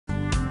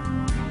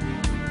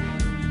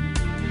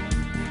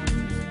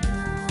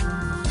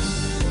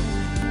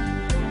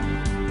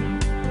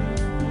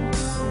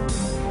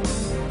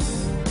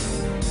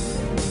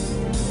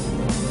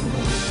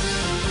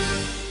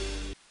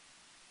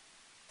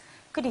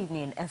Good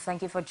evening and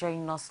thank you for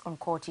joining us on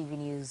CoreTV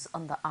News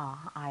on the hour.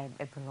 I am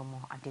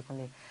Ebelomo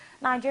Adekunle.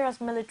 Nigeria's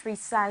military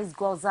size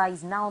Gwoza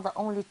is now the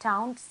only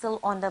town still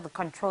under the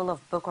control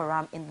of Boko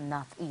Haram in the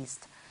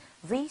northeast.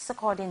 This,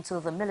 according to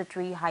the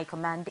military high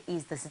command,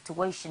 is the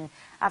situation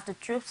after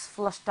troops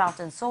flushed out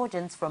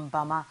insurgents from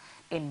Bama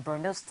in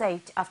Borno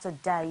State after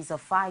days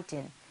of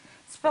fighting.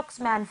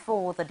 Spokesman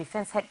for the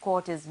Defense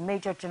Headquarters,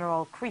 Major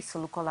General Chris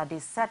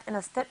Olukolade, said in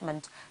a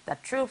statement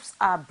that troops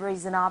are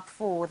bracing up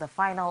for the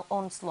final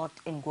onslaught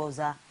in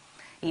Gwoza.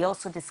 He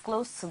also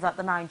disclosed that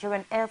the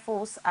Nigerian Air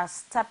Force has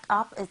stepped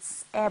up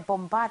its air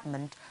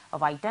bombardment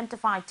of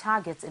identified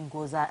targets in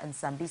Gwoza and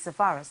Sambisa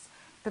Forest,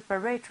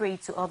 preparatory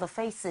to other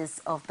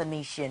phases of the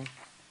mission.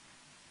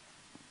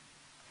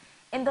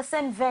 In the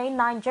same vein,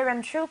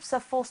 Nigerian troops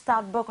have forced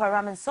out Boko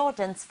Haram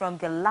insurgents from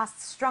their last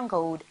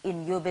stronghold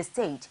in Yobe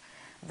State.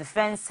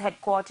 Defense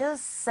Headquarters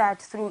said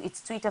through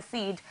its Twitter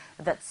feed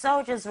that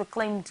soldiers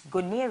reclaimed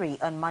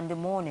Goneri on Monday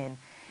morning.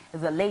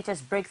 The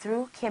latest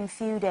breakthrough came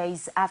few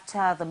days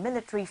after the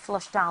military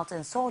flushed out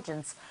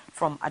insurgents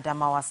from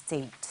Adamawa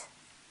State.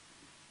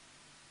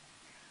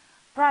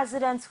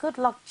 President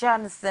Goodluck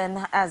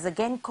Jonathan has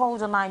again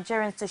called on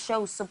Nigerians to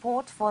show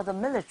support for the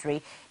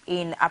military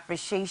in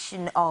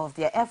appreciation of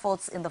their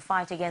efforts in the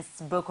fight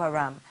against Boko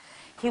Haram.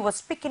 He was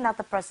speaking at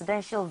the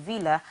presidential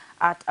villa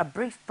at a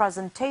brief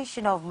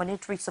presentation of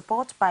monetary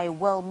support by a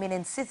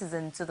well-meaning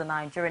citizen to the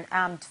Nigerian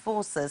Armed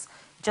Forces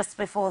just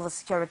before the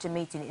security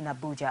meeting in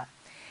Abuja.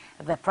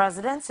 The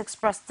president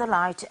expressed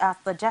delight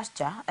at the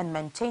gesture and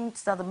maintained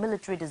that the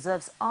military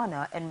deserves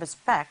honor and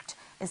respect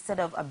instead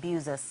of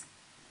abuses.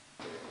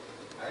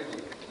 I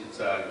think it's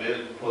a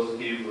very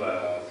positive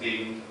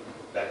thing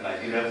that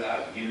Nigerians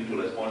are beginning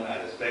to respond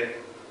and respect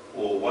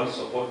or want to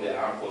support their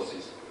armed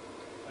forces.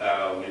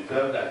 We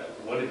felt that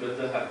what the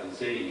president has been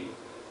saying,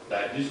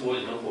 that this war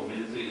is not for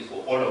military, it's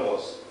for all of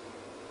us.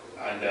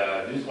 And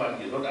this one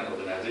is not an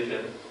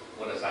organization,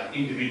 but as an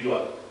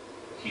individual,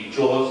 he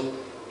chose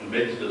to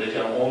make this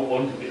donation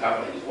on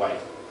behalf of his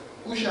wife.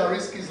 Who shall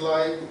risk his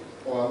life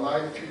or our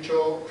life,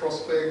 future,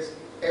 prospects,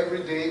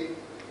 every day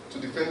to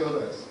defend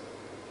others?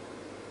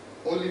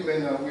 Only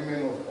men and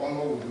women of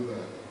honor will do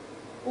that.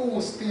 Who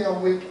will stay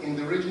awake in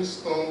the raging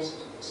storms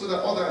so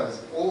that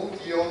others, old,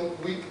 young,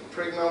 weak,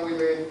 pregnant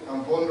women,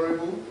 and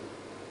vulnerable,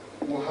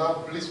 will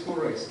have blissful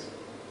rest?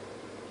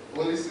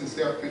 Only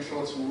sincere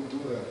patriots will do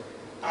that.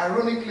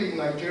 Ironically, in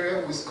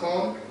Nigeria, we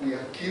scorn, we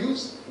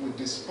accuse, we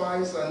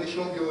despise our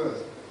nation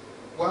builders,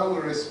 while we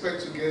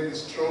respect to get a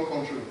strong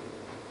country.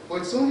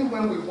 But it's only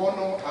when we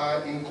honor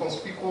our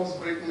inconspicuous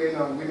great men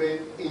and women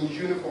in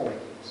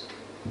uniforms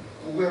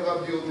who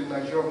ever build the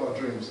Nigeria of our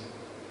dreams.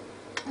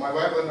 My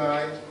wife and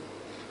I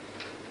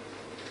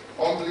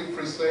humbly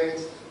present,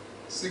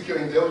 seek your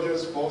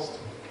indulgence first,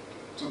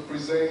 to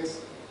present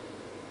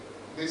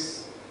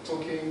this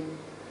token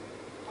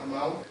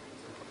amount.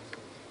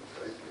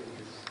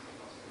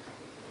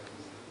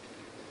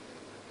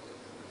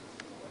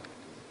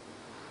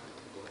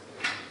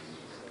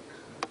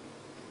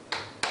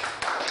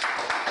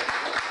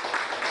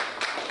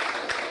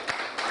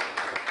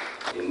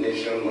 A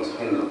nation must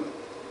honor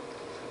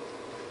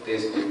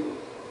these people.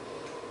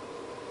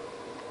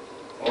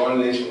 All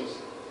nations,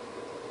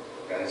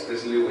 and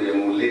especially we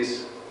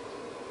emulate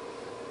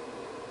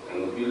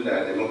and we build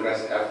our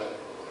democracy after,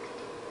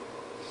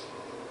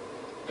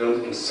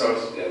 don't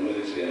insult their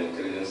military and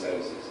intelligence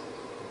services.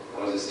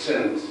 Because the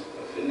strength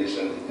of a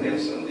nation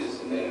depends on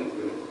these men and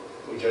women,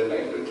 who, just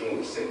like the King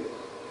would say,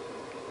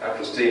 have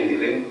to stay in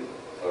the lane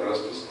for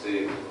us to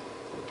stay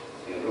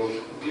in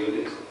roof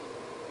buildings.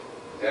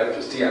 They have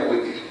to stay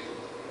awake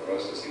for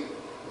us to sleep.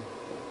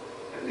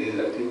 And these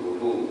are people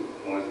who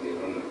must be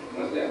honored,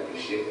 must be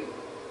appreciated,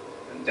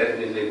 and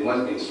definitely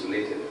must be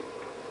insulated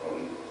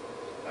from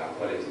our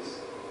politics.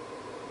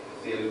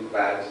 I feel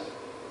bad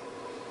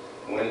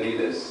when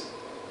leaders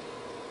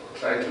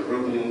try to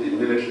rope in the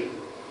military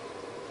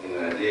in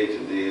our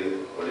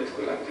day-to-day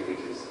political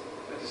activities.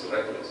 That is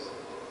reckless.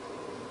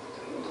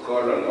 And we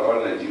call on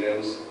all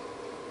Nigerians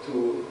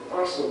to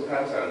also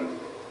pattern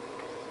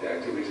the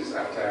activities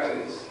after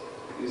this.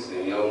 This is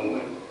a young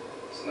one.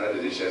 It's not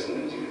the richest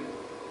in Nigeria.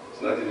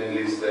 It's not even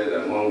listed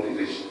among the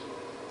rich.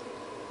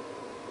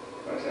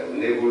 But has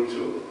been able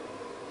to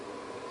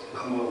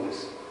come up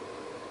with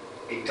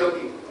a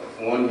token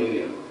of 1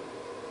 million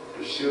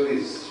to show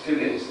his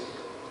feelings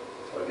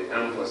for the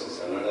armed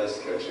forces and other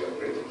security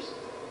operatives.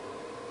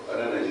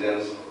 Other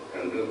Nigerians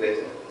can do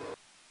better.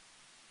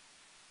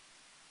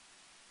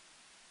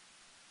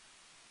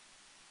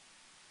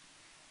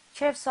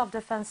 Chiefs of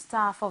Defense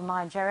Staff of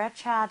Nigeria,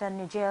 Chad and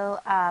Niger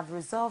have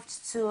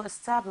resolved to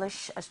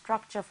establish a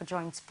structure for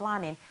joint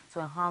planning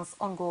to enhance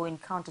ongoing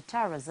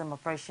counter-terrorism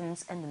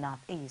operations in the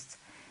northeast.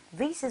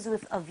 This is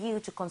with a view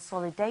to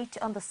consolidate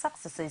on the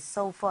successes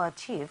so far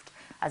achieved,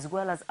 as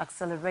well as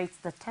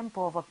accelerate the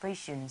tempo of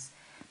operations.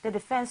 The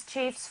defense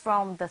chiefs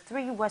from the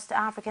 3 West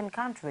African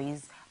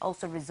countries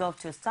also resolved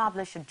to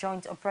establish a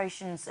joint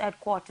operations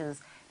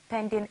headquarters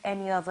pending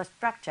any other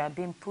structure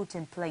being put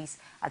in place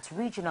at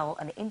regional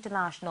and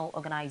international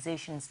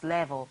organizations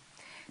level.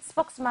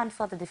 Spokesman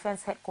for the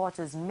Defense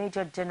Headquarters,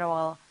 Major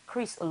General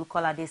Chris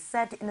Olukolade,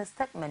 said in a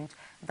statement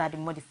that the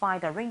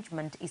modified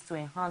arrangement is to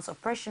enhance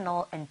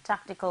operational and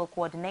tactical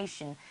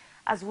coordination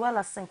as well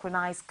as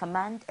synchronize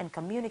command and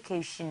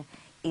communication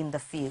in the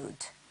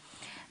field.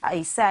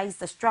 He says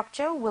the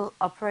structure will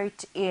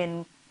operate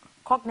in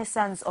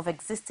cognizance of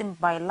existing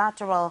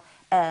bilateral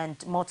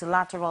and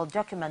multilateral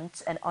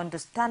documents and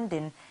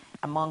understanding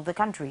among the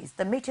countries.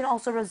 The meeting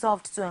also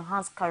resolved to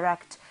enhance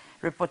correct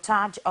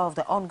reportage of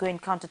the ongoing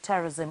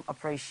counterterrorism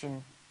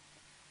operation.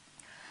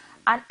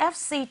 An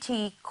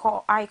FCT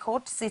High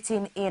Court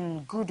sitting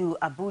in Gudu,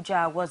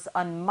 Abuja, was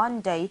on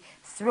Monday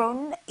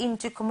thrown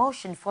into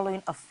commotion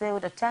following a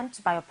failed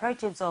attempt by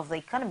operatives of the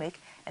Economic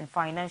and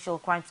Financial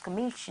Crimes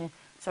Commission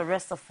to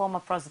arrest the former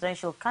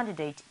presidential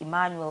candidate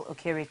Emmanuel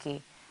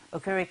Okereke.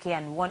 Okereke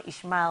and one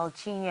Ishmael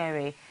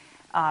Chinyere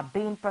are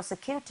being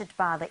prosecuted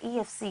by the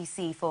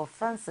EFCC for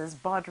offences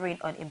bordering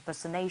on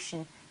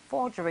impersonation,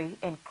 forgery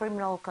and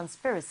criminal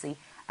conspiracy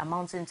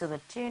amounting to the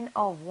tune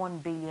of 1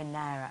 billion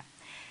naira.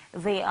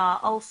 They are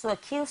also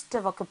accused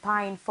of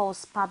occupying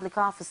false public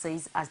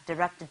offices as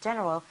Director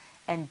General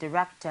and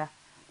Director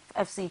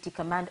FCT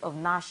Command of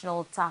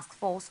National Task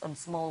Force on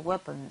Small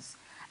Weapons.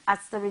 At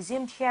the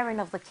resumed hearing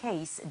of the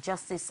case,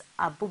 Justice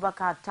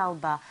Abubakar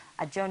Talba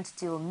adjourned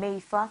till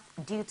May 4th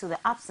due to the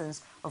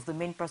absence of the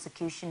main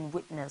prosecution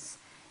witness.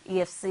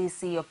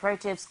 EFCC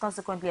operatives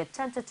consequently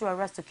attempted to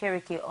arrest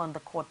Okereke on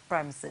the court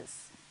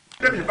premises.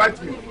 Let them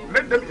invite me.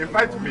 Let them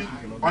invite me.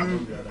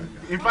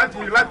 Invite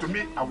me, lie to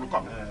me, I will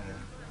come.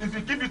 If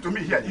you give it to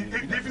me here,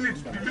 even if you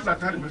use that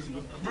time,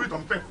 do it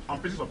on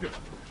pieces of paper.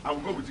 I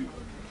will go with you.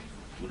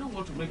 We don't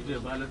want to make it a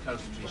violent kind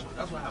of situation.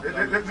 That's why I have to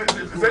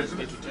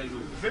tell you.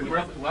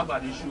 We have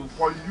an issue.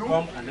 For you,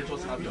 come and let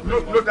us have your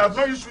no, there's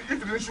no issue.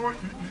 If the issue,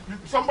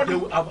 somebody.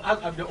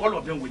 All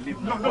of them will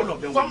leave. No, all of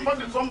them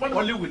somebody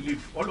only will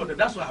leave. All of them.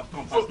 That's why I have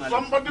come personally. So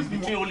somebody it's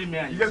between only me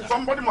and you. Yes,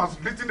 somebody must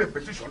written a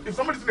petition. If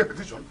somebody written a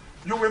petition,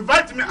 you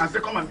invite me and say,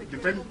 come and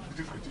defend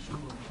this petition.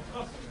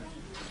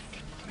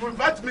 You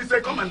invite me, say,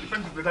 come and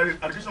defend the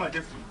allegation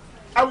against you.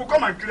 I will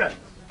come and clear it.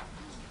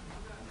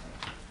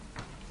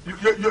 You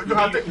have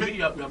not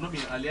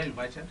been earlier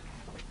invited?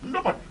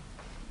 Nobody.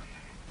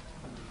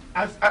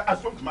 I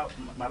spoke my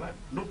life.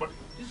 Nobody.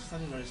 This is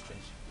something very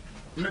strange.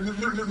 No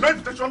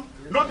invitation,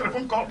 no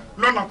telephone call,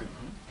 no nothing.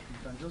 You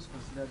can just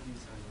consider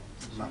this.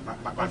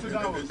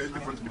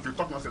 If you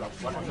talk nonsense,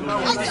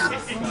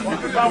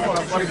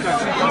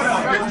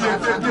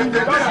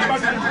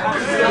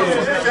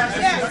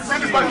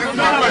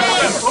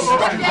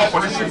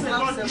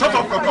 shut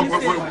up.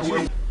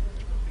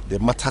 The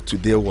matter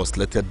today was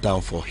lettered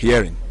down for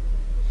hearing.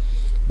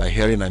 By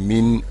hearing, I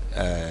mean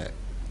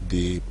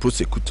the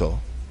prosecutor,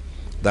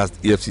 that's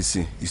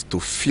EFCC, is to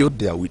field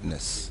their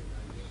witness,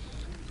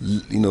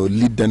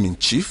 lead them in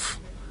chief.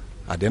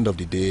 At the end of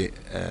the day,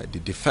 the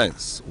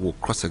defense will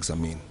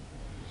cross-examine.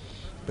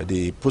 But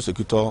the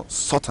prosecutor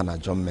sought an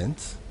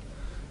adjournment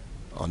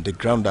on the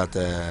ground that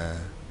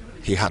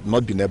he had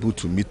not been able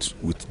to meet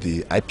with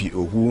the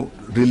IPO, who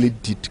really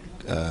did.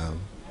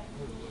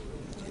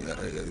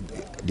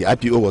 The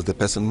IPO was the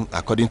person,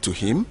 according to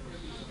him,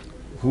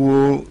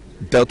 who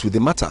dealt with the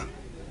matter.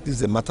 This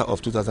is a matter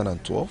of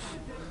 2012.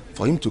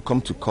 For him to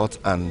come to court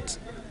and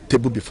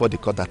table before the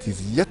court that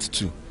is yet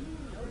to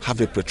have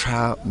a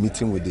pre-trial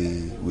meeting with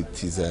the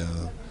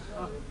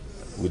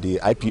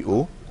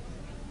IPO.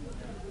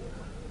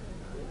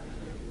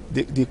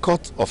 The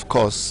court, of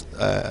course,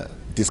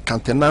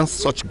 discountenanced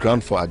such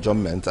ground for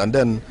adjournment and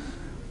then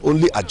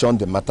only adjourned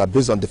the matter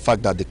based on the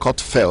fact that the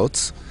court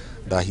felt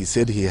that he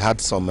said he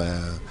had some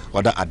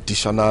other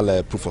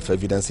additional proof of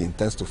evidence he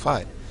intends to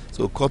file.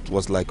 So court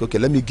was like, okay,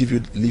 let me give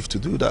you leave to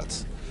do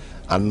that.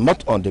 And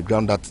not on the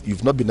ground that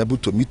you've not been able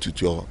to meet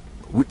with your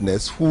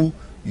witness who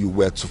you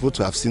were supposed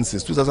to have seen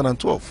since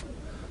 2012.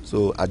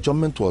 So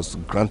adjournment was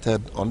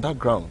granted on that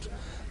ground.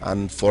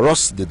 And for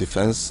us, the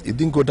defense, it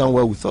didn't go down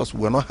well with us.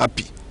 We were not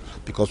happy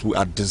because we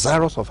are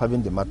desirous of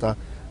having the matter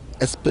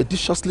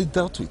expeditiously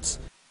dealt with.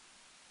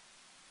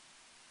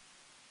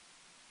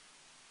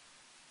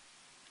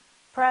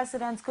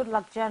 President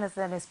Goodluck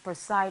Jonathan is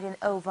presiding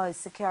over a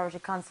Security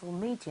Council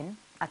meeting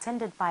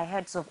attended by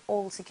heads of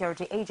all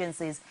security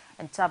agencies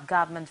and top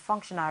government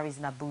functionaries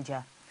in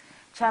Abuja.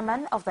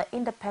 Chairman of the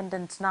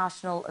Independent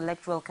National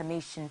Electoral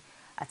Commission,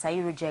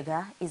 Atairu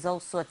Jega, is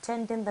also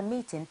attending the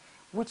meeting,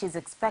 which is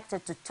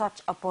expected to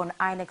touch upon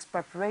INEC's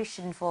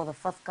preparation for the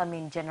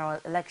forthcoming general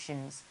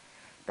elections.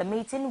 The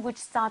meeting, which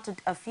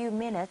started a few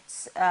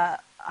minutes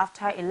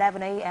after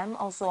 11 a.m.,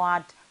 also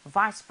had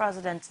Vice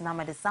President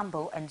Namadi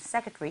Sambo and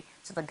Secretary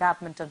to the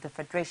Government of the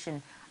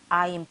Federation,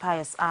 Ayim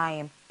Pius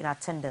Ayim, in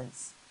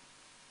attendance.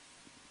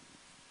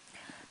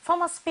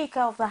 Former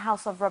Speaker of the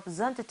House of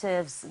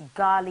Representatives,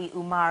 Gali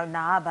Umar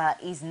Naaba,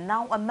 is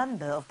now a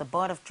member of the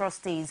Board of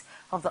Trustees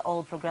of the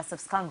All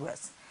Progressives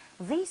Congress.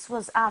 This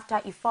was after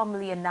he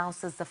formally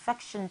announced his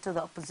defection to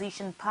the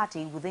opposition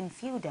party within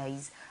few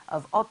days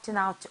of opting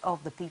out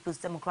of the People's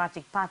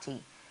Democratic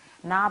Party.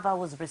 Naba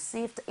was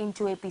received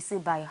into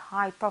APC by a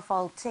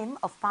high-profile team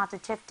of party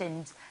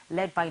chieftains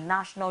led by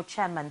National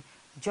Chairman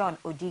John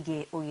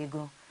Odige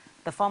Oyego.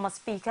 The former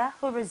speaker,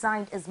 who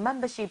resigned his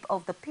membership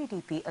of the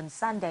PDP on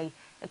Sunday,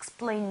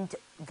 explained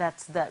that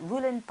the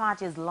ruling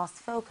party has lost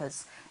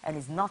focus and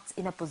is not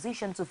in a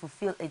position to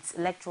fulfill its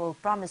electoral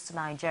promise to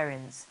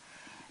Nigerians.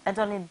 And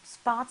on its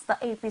part, the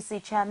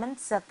APC chairman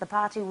said the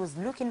party was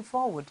looking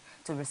forward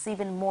to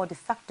receiving more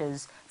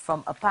defectors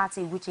from a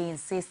party which he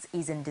insists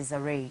is in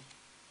disarray.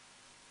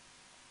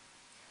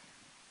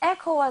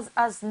 ECOWAS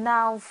has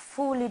now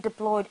fully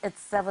deployed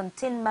its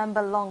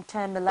 17-member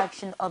long-term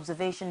election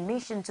observation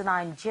mission to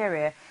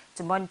Nigeria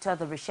to monitor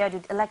the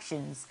rescheduled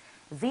elections.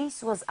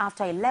 This was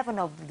after 11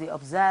 of the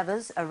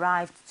observers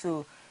arrived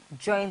to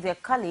join their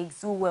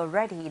colleagues who were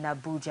already in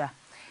Abuja.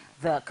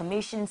 The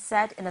Commission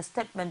said in a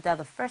statement that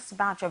the first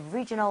batch of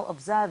regional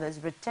observers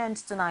returned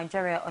to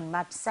Nigeria on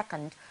March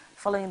 2nd,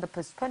 following the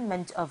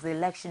postponement of the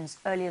elections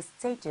earlier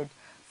stated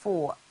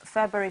for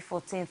February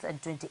 14th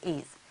and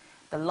 28th.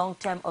 The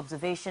long-term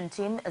observation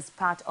team is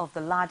part of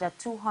the larger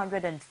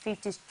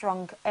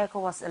 250-strong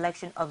ECOWAS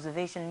election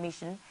observation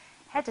mission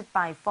headed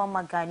by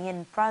former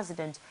Ghanaian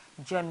President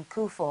John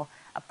Kufuor,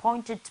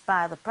 appointed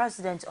by the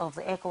President of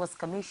the ECOWAS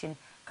Commission,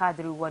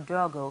 Kadri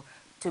Ouedraogo,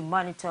 to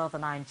monitor the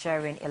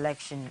Nigerian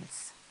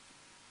elections.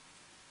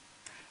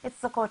 It's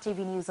the CoreTV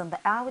News on the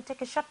hour. We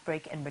take a short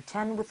break and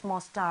return with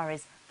more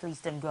stories. Please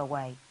don't go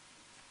away.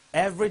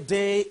 Every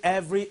day,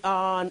 every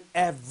hour, and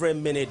every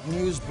minute,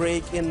 news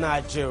break in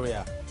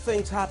Nigeria.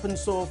 Things happen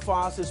so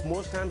fast, it's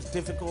most times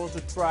difficult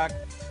to track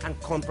and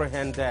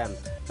comprehend them.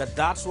 But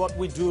that's what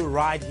we do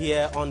right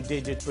here on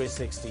Digi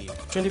 360.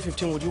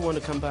 2015, would you want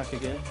to come back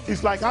again?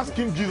 It's like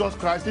asking Jesus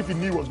Christ if he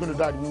knew he was going to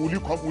die, will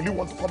you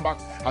want to come back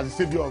as the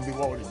savior of the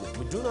world again?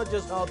 We do not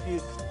just help you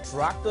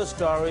track the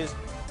stories,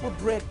 we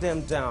break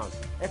them down,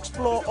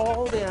 explore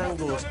all the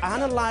angles,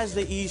 analyze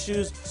the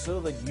issues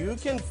so that you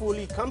can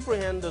fully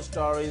comprehend the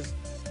stories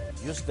and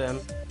use them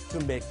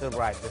to make the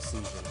right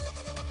decisions.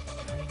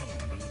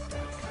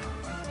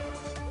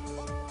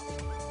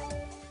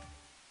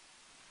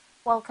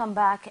 Welcome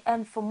back,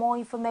 and for more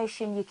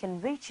information you can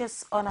reach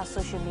us on our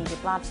social media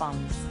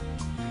platforms.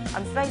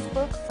 On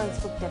Facebook,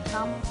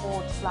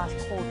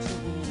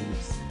 facebook.com/CoreTV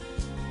News.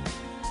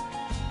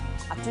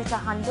 Our Twitter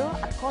handle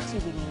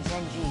 @CoreTV News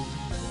NG.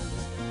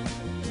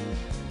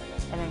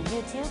 And on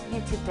YouTube,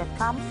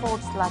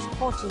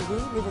 youtube.com/CoreTV,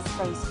 leave a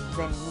space,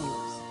 then News.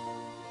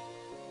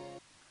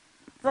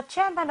 The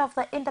chairman of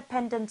the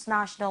Independent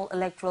National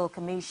Electoral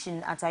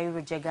Commission,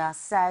 Atairu Jega,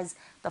 says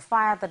the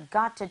fire that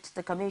gutted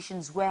the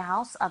commission's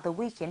warehouse at the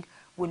weekend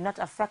will not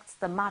affect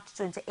the March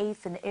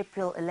 28th and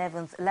April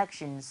 11th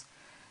elections.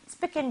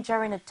 Speaking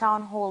during a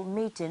town hall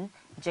meeting,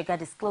 Jega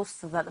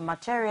disclosed that the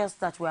materials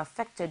that were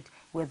affected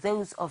were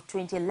those of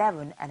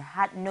 2011 and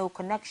had no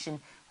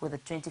connection with the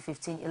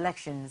 2015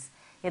 elections.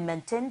 He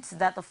maintained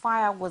that the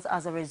fire was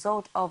as a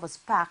result of a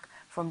spark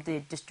from the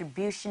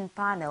distribution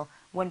panel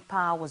when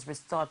power was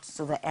restored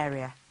to the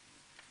area.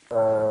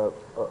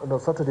 On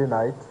Saturday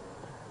night,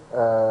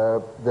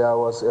 there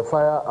was a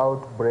fire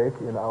outbreak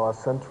in our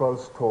central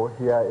store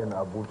here in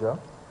Abuja.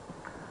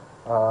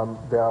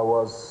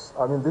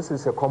 This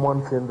is a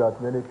common thing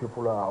that many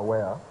people are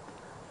aware.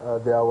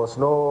 There was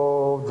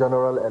no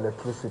general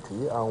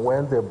electricity, and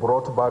when they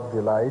brought back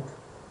the light,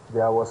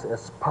 there was a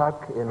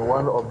spark in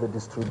one of the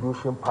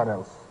distribution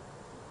panels.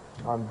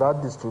 And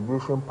that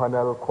distribution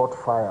panel caught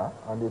fire,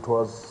 and it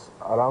was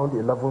around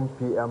 11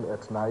 p.m.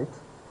 at night.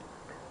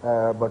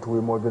 But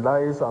we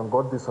mobilized and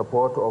got the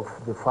support of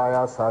the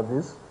fire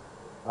service,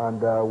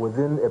 and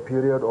within a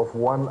period of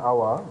 1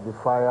 hour, the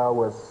fire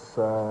was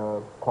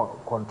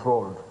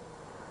controlled.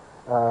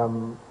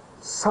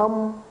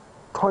 Some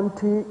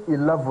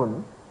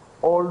 2011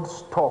 old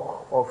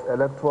stock of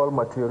electoral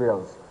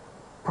materials,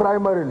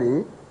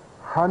 primarily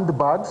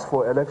handbags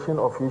for election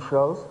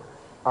officials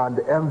and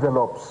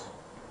envelopes,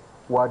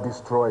 were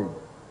destroyed.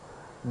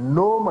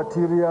 No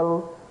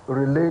material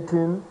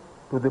relating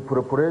to the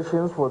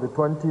preparations for the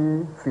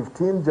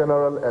 2015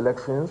 general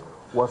elections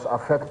was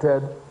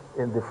affected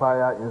in the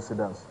fire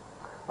incidents.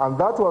 And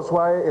that was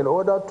why, in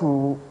order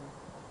to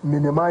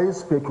minimize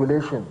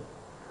speculation,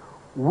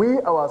 we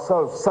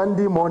ourselves,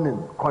 Sunday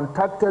morning,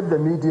 contacted the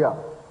media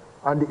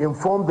and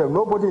informed them.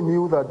 Nobody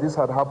knew that this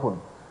had happened,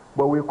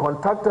 but we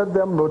contacted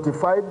them,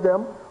 notified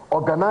them,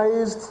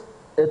 organized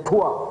a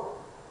tour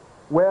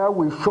where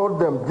we showed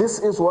them this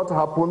is what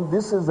happened,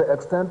 this is the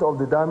extent of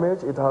the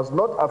damage. It has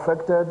not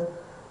affected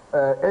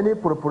any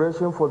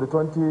preparation for the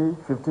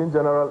 2015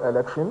 general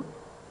election.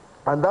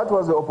 And that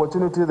was the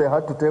opportunity they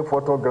had to take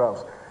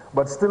photographs.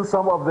 But still,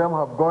 some of them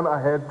have gone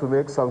ahead to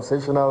make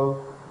sensational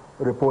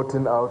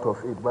reporting out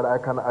of it. But I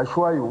can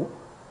assure you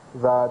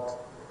that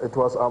it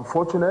was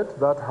unfortunate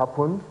that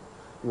happened.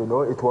 You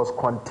know, it was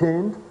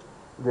contained.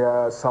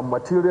 Some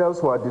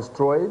materials were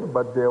destroyed,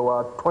 but there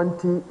were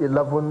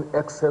 2011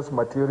 excess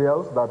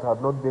materials that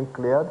had not been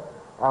cleared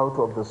out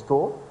of the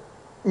store.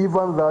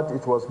 Even that,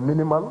 it was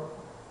minimal,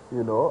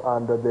 you know,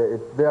 and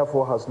it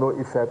therefore has no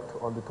effect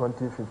on the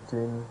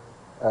 2015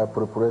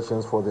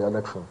 preparations for the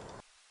election.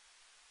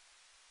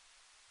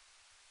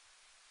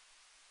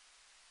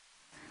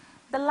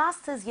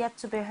 last is yet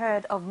to be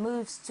heard of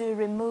moves to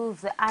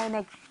remove the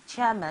INEC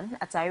chairman,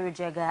 Atahiru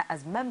Jega,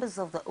 as members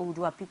of the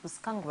Oodua People's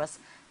Congress,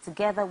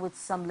 together with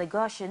some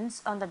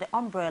Lagosians under the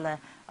umbrella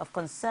of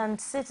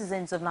Concerned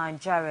Citizens of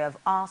Nigeria, have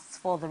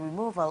asked for the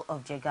removal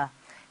of Jega.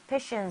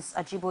 Patience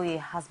Ajiboye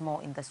has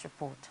more in this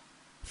report.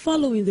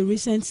 Following the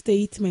recent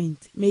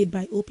statement made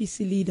by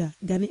OPC leader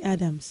Gani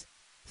Adams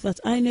that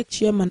INEC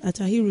chairman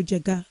Atahiru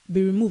Jega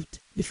be removed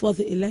before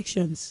the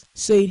elections,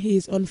 saying he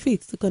is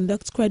unfit to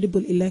conduct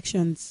credible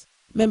elections,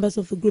 members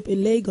of the group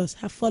in Lagos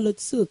have followed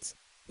suit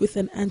with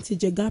an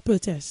anti-Jega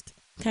protest,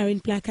 carrying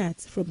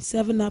placards from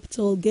 7-Up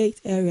Toll Gate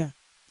area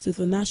to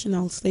the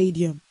National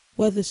Stadium,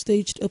 where they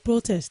staged a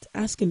protest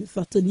asking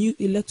that a new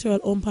electoral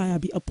umpire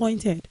be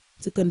appointed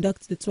to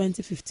conduct the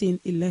 2015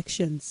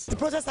 elections. The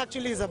protest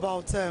actually is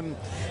about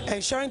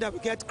ensuring that we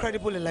get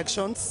credible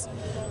elections.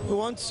 We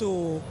want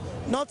to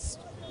not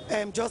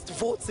just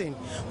voting.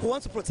 We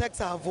want to protect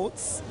our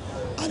votes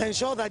and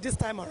ensure that this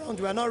time around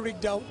we are not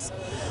rigged out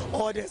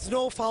or there's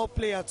no foul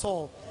play at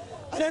all.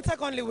 And then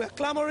secondly, we are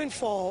clamoring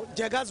for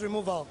Jega's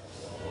removal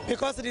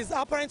because it is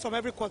apparent from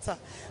every quarter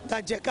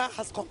that Jega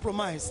has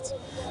compromised.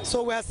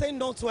 So we are saying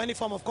no to any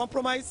form of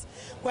compromise.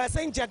 We are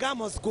saying Jega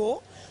must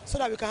go so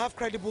that we can have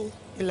credible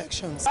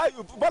elections.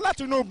 Bola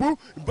Tinubu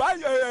buy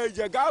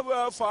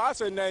Jega for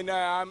us in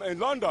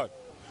London.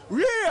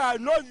 We are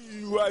not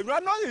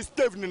a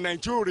slave in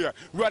Nigeria.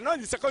 We are not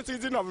the second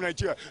citizen of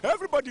Nigeria.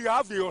 Everybody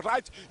have the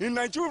right in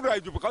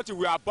Nigeria because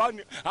we are born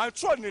and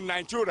thrown in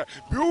Nigeria.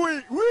 We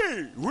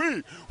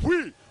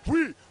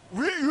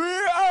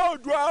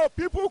are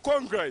People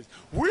Congress.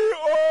 We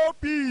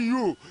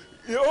OPU.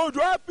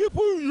 Odua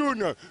People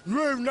Union.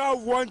 We now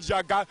want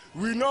Jega.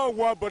 We now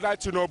want Bola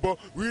Tinubu.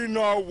 We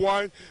now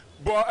want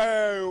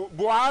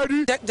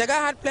Buhari. Jega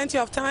had plenty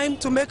of time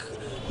to make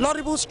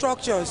laudable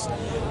structures.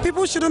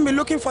 People shouldn't be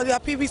looking for their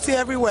PVC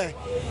everywhere.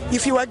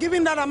 If you were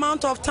given that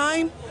amount of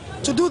time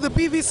to do the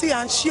PVC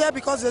and share,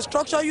 because the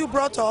structure you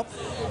brought up,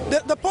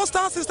 the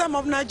postal system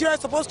of Nigeria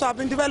is supposed to have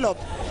been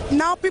developed.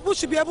 Now people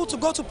should be able to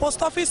go to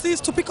post offices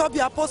to pick up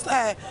their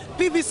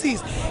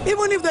PVCs.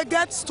 Even if they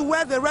get to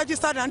where they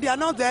registered and they are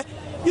not there,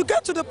 you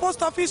get to the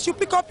post office, you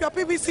pick up your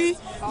PVC,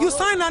 you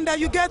sign and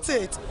you get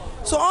it.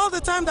 So all the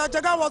time that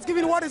Jega was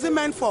given, what is it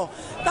meant for?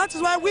 That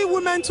is why we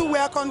women too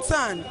were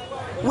concerned.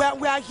 We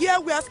are here,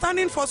 we are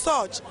standing for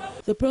such.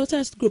 The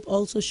protest group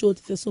also showed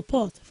their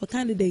support for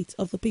candidates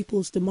of the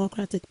People's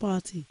Democratic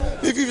Party.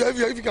 If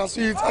you can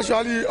see it,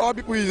 actually all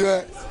people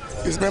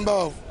is member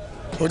of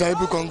the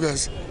People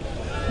Congress.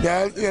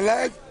 They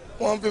like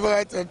one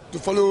favorite to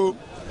follow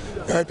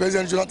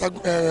President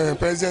Jonathan,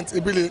 President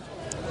Ebele,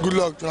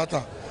 Goodluck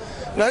Jonathan.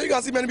 Now you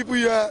can see many people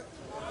here,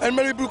 and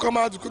many people come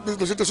out to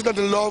show that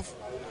they love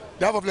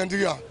the half of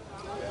Nigeria.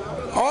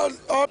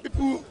 All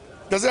people,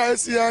 there's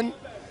ASEAN,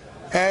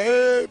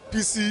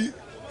 APC,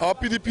 or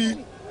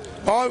PDP,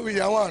 all we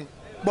are one.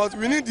 But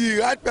we need the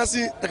right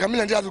person that can make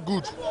Nigeria do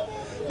good.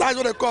 That's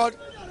what they call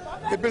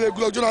Ebele,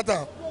 Goodluck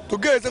Jonathan, to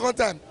get a second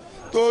time,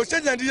 to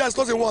change Nigeria as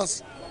close as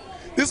once.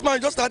 This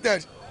man just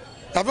started.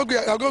 I'm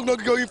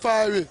going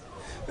far away.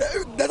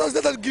 Let us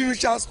give him a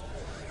chance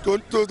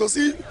to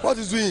see what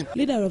he's doing.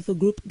 Leader of the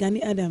group,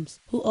 Gani Adams,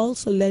 who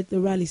also led the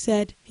rally,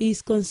 said he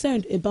is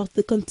concerned about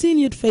the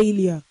continued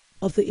failure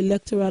of the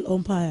electoral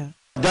umpire.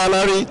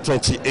 January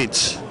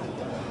 28,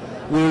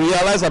 we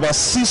realized about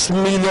 6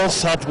 million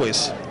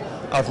Southwest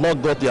have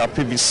not got their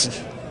PVC.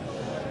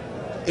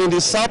 In the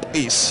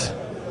Southeast,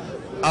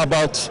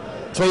 about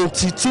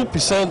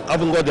 22%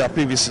 haven't got their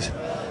PVC.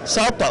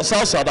 South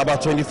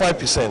about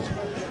 25%.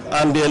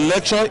 And the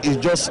election is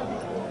just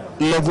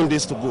 11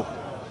 days to go.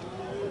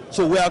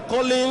 So we are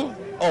calling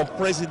on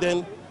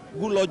President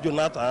Goodluck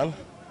Jonathan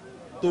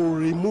to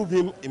remove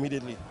him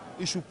immediately.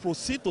 He should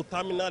proceed to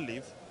terminal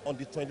leave on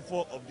the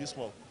 24th of this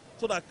month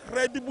so that a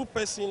credible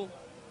person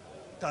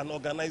can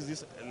organize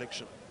this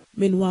election.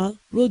 Meanwhile,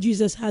 road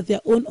users had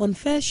their own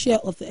unfair share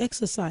of the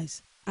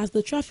exercise as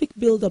the traffic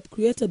build-up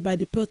created by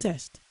the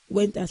protest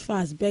went as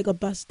far as Beggar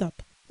bus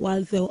stop,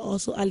 while there were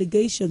also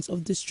allegations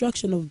of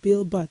destruction of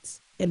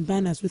billboards and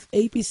banners with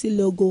APC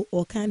logo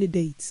or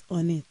candidates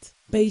on it.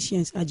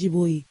 Patience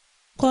Ajiboye,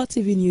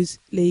 CoreTV News,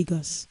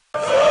 Lagos.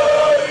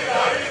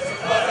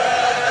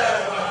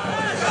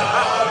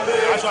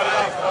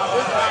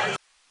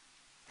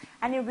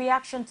 And in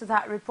reaction to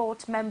that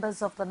report,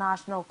 members of the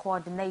National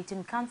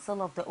Coordinating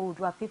Council of the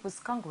Oodua People's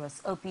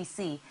Congress,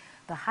 OPC,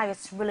 the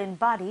highest ruling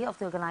body of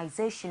the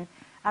organization,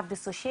 have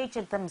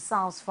dissociated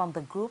themselves from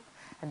the group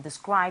and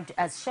described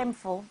as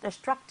shameful,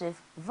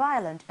 destructive,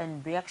 violent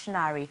and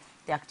reactionary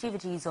the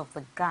activities of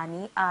the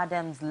Gani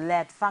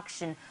Adams-led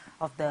faction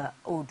of the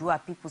Oodua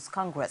People's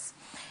Congress.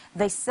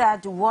 They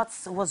said what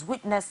was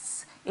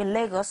witnessed in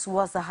Lagos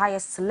was the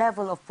highest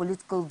level of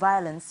political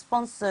violence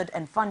sponsored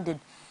and funded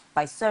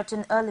by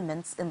certain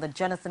elements in the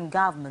Jonathan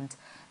government,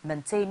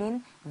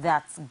 maintaining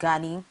that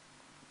Gani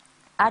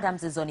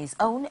Adams is on his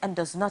own and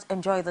does not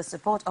enjoy the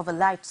support of a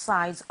large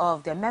size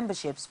of their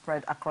membership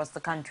spread across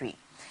the country.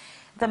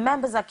 The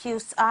members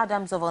accused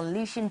Adams of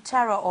unleashing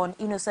terror on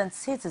innocent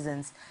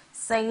citizens,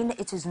 saying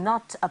it is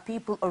not a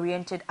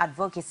people-oriented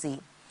advocacy.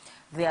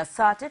 They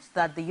asserted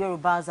that the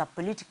Yorubas are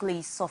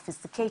politically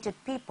sophisticated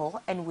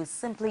people and will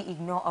simply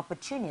ignore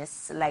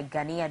opportunists like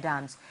Gani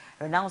Adams,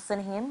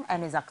 renouncing him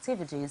and his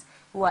activities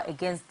who are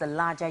against the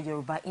larger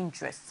Yoruba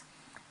interests.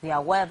 They,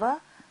 however,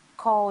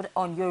 called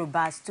on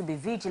Yorubas to be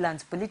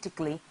vigilant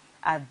politically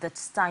at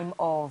this time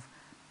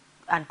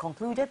and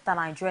concluded that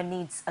Nigeria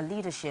needs a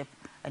leadership,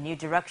 a new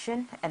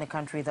direction, and a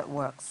country that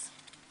works.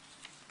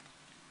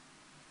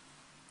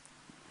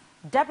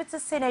 Deputy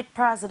Senate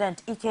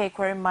President Ike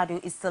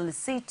Ekweremadu is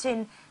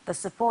soliciting the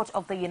support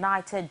of the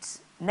United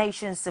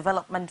Nations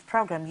Development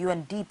Program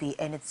 (UNDP)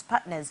 and its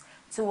partners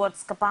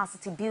towards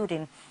capacity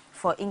building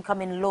for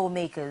incoming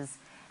lawmakers.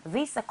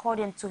 This,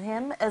 according to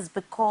him, is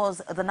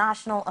because the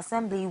National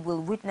Assembly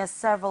will witness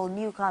several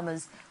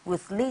newcomers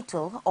with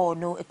little or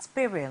no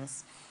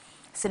experience.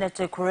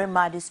 Senator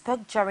Ekweremadu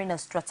spoke during a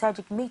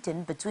strategic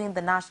meeting between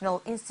the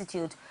National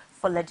Institute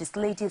for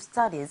Legislative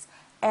Studies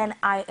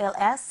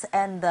 (NILS)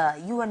 and the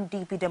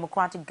UNDP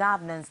Democratic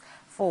Governance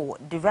for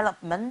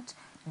Development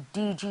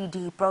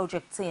 (DGD)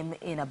 project team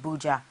in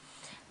Abuja.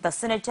 The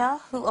senator,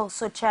 who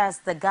also chairs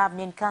the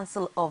Governing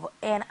Council of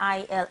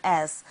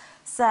NILS,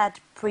 said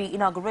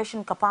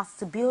pre-inauguration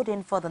capacity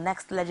building for the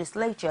next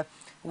legislature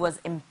was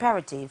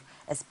imperative,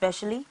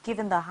 especially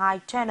given the high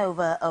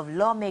turnover of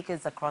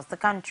lawmakers across the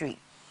country.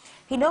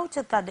 He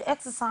noted that the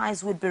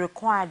exercise would be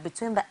required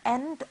between the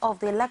end of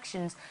the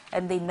elections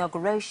and the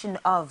inauguration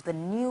of the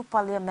new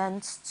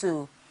parliament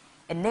to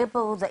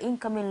enable the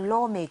incoming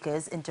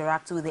lawmakers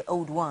interact with the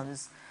old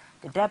ones.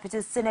 The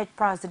Deputy Senate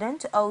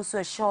President also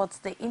assured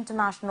the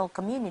international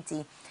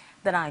community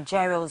that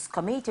Nigeria was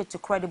committed to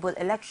credible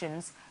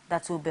elections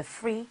that will be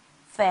free,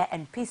 fair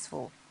and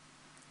peaceful.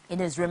 In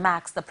his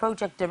remarks, the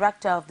project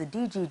director of the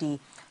DGD,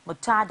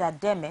 Mutada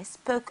Deme,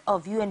 spoke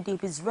of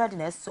UNDP's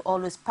readiness to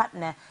always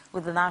partner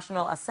with the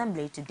National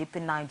Assembly to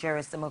deepen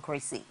Nigeria's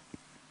democracy.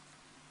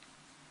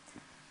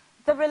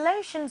 The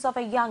relations of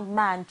a young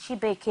man,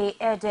 Chibeke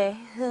Ede,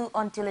 who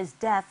until his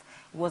death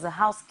was a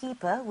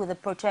housekeeper with a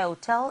Protea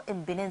Hotel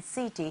in Benin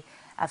City,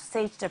 have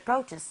staged a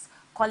protest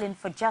calling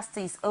for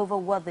justice over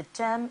what the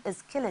term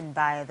is killing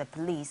by the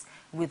police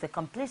with the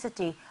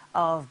complicity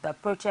of the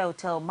Protea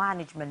Hotel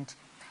management.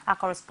 Our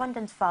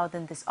correspondent filed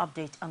in this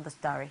update on the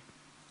story.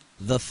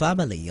 The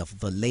family of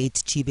the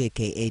late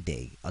Chibeke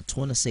Ede, a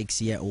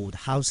 26-year-old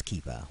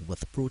housekeeper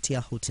with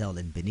Protea Hotel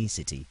in Benin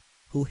City,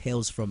 who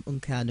hails from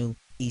Nkanu,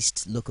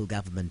 East Local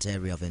Government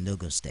Area of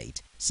Enugu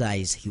State,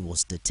 says he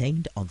was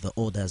detained on the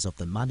orders of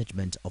the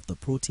management of the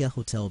Protea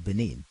Hotel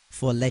Benin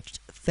for alleged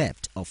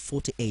theft of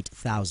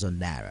 48,000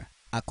 naira.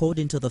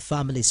 According to the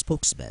family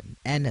spokesman,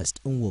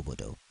 Ernest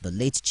Nwobodo, the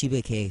late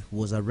Chibeke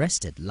was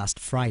arrested last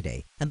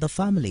Friday, and the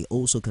family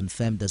also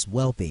confirmed his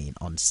well-being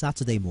on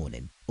Saturday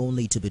morning,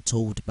 only to be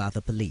told by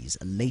the police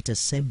later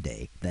same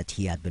day that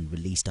he had been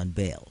released on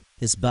bail.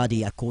 His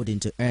body, according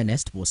to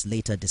Ernest, was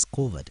later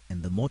discovered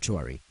in the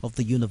mortuary of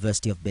the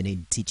University of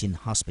Benin Teaching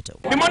Hospital.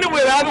 The money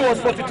we were having was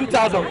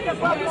 42,000.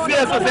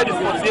 CSO said it's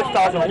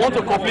 48,000. Want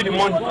to complete the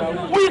money.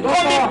 We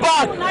coming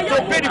back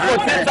to pay the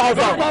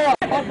 48,000.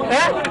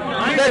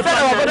 They said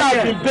our brother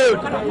has been bailed.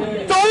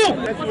 So who?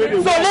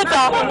 So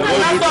later, we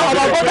now saw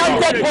our brother's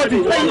dead body.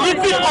 It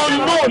is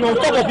unknown on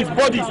top of his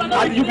body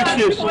at the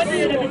UBTH.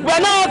 We are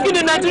now asking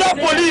the Nigerian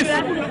police,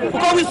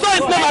 because we saw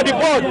his name at the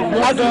board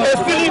as a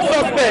stealing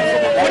suspect.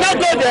 We now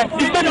go there,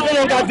 his name is no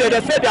longer there.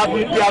 They said they have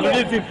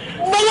released him.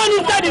 Someone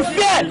inside is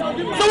there.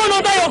 Someone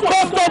under your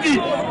custody.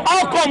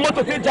 How come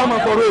motor take German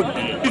for road?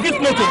 Is this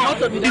motor?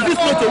 Is this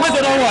motor? Where's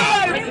the other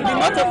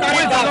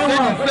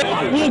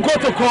one? We'll go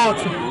to court.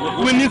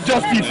 We need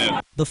justice.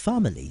 The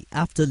family,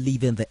 after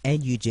leaving the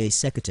NUJ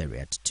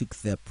Secretariat, took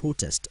their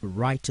protest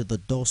right to the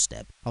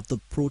doorstep of the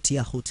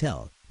Protea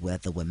Hotel, where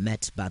they were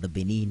met by the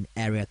Benin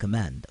Area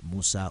Command,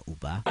 Musa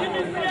Uba. The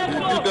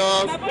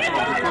leaders of the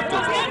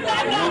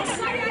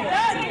protest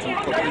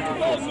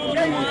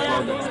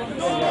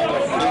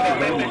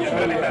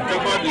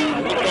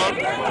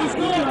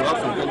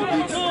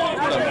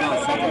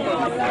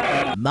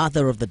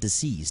Mother of the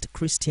deceased,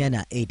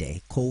 Christiana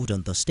Ede, called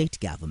on the state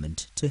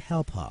government to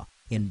help her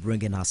in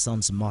bringing her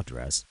son's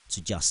murderers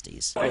to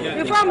justice.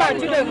 Before my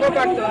children go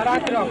back to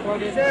Arakra,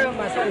 they say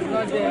my son is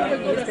not there at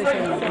the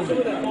station.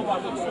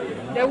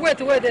 They wait,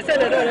 they say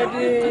they don't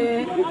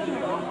already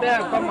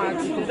come out.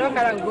 They don't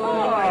kind of go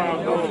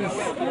office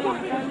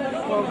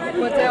for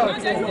hotel or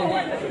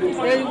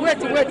they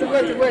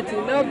wait,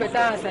 no better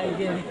answer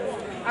again.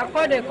 I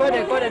called, they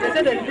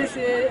said they didn't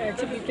see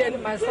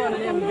Chibike, my son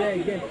name there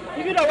again.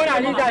 Even though when I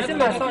read that, I see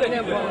my son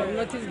name on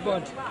notice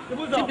board.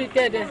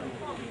 Chibike,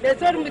 they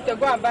told me to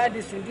go and buy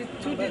this, 2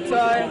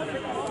 toy,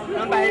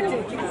 number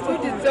 18, 2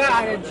 toy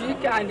and a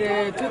jig and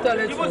 2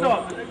 toilets.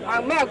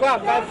 I may go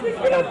and buy food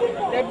for them.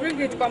 They bring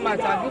it, come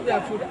out, I give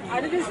them food.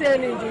 I didn't say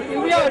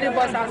anything. We already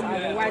boss asked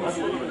me white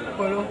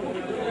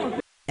polo.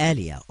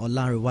 Earlier,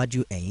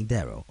 Olanrewaju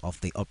Eyindero of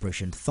the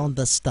Operation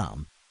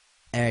Thunderstorm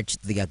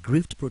urged the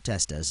aggrieved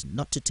protesters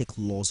not to take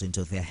laws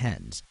into their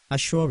hands,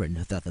 assuring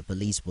that the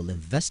police will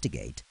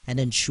investigate and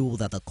ensure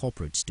that the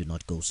culprits do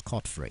not go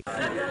scot-free.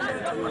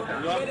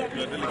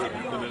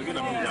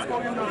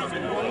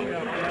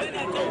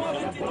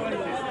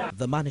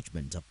 The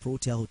management of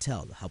Protea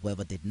Hotel,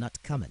 however, did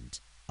not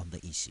comment on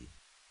the issue.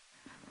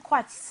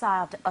 Quite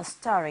sad a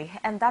story,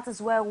 and that is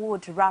where we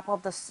would wrap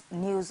up this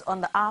news on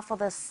the hour for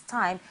this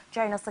time.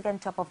 Join us again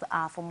top of the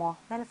hour for more.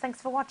 Many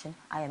thanks for watching.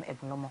 I am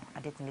Ebolomo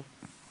Adekunle.